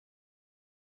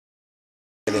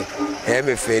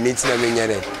me fe ni tina me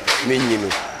nyane me nyinu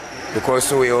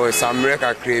because we o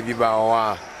America kre bi ba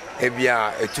wa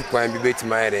ebia etukwan bi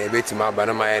betima yere betima ba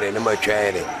na ma yere na ma twa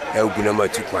yere egu na ma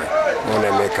tukwan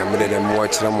na me ka me dem wo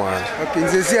kire mo a okay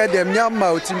nzesi adem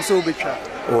nyama otim so betwa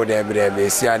o de be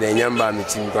si adem nyamba me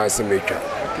tim kwa se metwa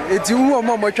eti hu o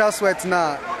mo twa sweat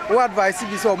na what advice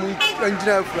bi so mo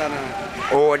engineer Afro na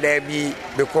oh there be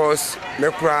because me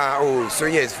kura oh so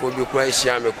yes for be kura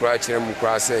hia me kura kire mu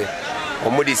kura say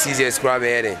omo the seasons kura be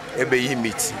here ebe yi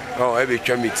meet oh ebe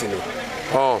twa meet no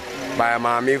oh by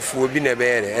maame fu obi na be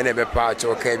here ene be pa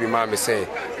cho ka bi maame say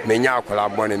me nya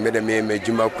akola bone me de me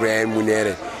juma kura mu ne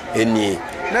here eni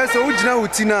na so ugina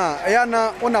utina ya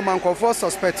na ona mankofo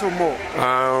suspect mo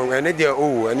ene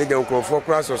de nkofo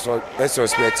kura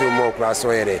suspect mo kura so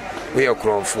here we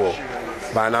okronfo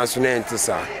ba na so na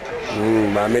entisa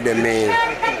ba me de me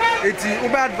eti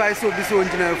ube advice obi so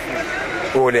engineer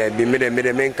Afro o de bi me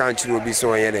de me kan chiro obi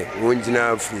so here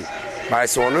engineer Afro ba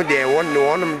so no de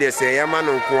wonum de say yama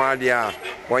no ko ade a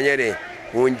wonye de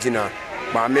engineer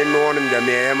ba me no wonum de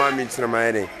me yama me tina ma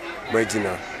here ba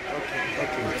gina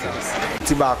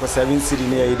tiba ko 7 city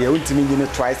ne ye de untimi gine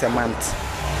twice a month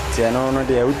ti no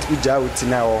de uja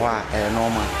utina wo ha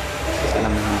normal na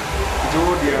me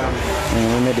do dia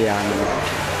me de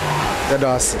ana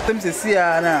That's them say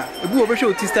na ebu obe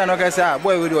show tista no ka say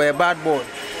boy we a bad boy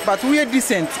but we are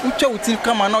decent ucha utin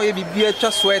come now e bibia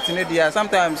twa sweat ne dia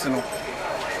sometimes no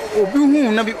obi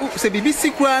hu na bi say bibi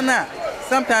sikura na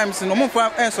sometimes no mo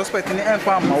fa suspect ni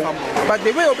enfa ma but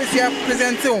the way obi say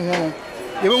present hu no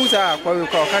ye be hu say kwa we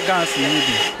ka gans ni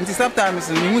bi nti sometimes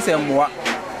ni hu say moa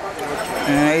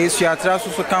esu atra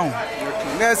so kan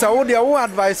na say wo dia wo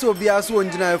advice obi aso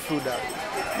engineer Afro da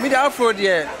me the Afro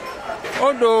there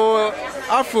although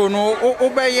Afro no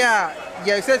obeya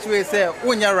ya such way say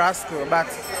unya rascal but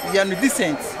you no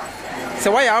decent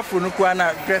so why Afro no kwa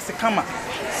na dress kama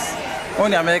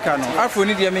on America no Afro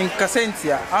ni dia men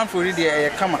kasentia Afro ni dia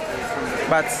kama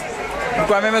but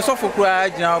kwa me so for kwa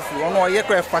gina Afro no ye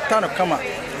kwa fata no kama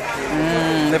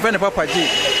the friend Papa J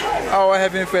our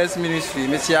heaven first ministry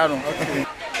mesiano okay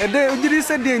ede ujiri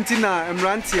se de ntina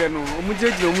emrantie no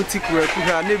omujejire omutikura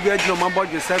kuha na bi agire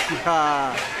omabodwe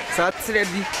sakuha sa tere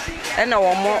bi ena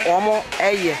womo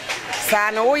eye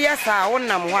sa na wo ye sa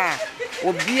wonam ho a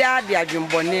obia de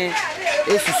adwembone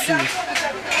esusu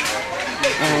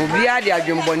obia de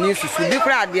adwembone esusu bi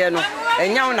kra de no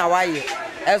enya wo na waye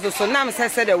esusu nam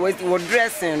sese de wo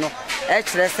dressing no e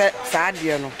kire se sa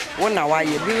de no wo na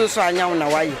waye bi so anya wo na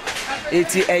waye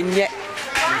eti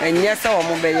enye se wo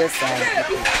mo be ye sa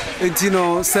enti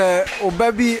no se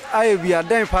obabi aye bi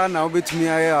adan pa na obetumi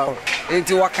aye a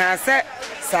enti wakan se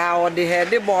sa o de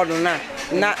head board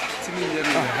na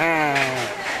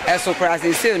eso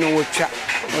krase se no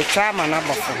wotwa ma na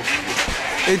bafo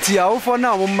enti awofo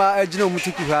na omma agina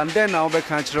omutiku ha den na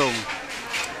obeka kire o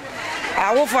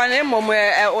awofo na mom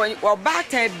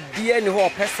obata bia ni ho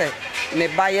pese me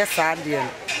baye sa de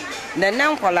na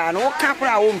nankwala no ka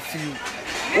kra wo mfi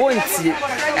wontie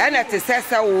ena te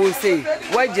sese wo sei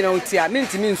wagina oti a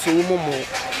mentimi nso wo momo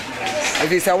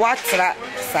ebi se watra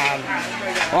sam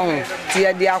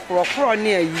tie de akorokoro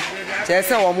ne ayi che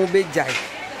se wo mo bejai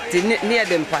ti ne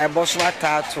de mpa ebo so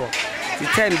atato ti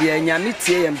tambia nyame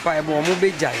tie ye mpa ebo wo mo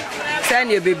bejai se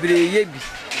ne bebreye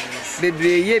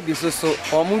bi so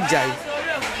wo mo jai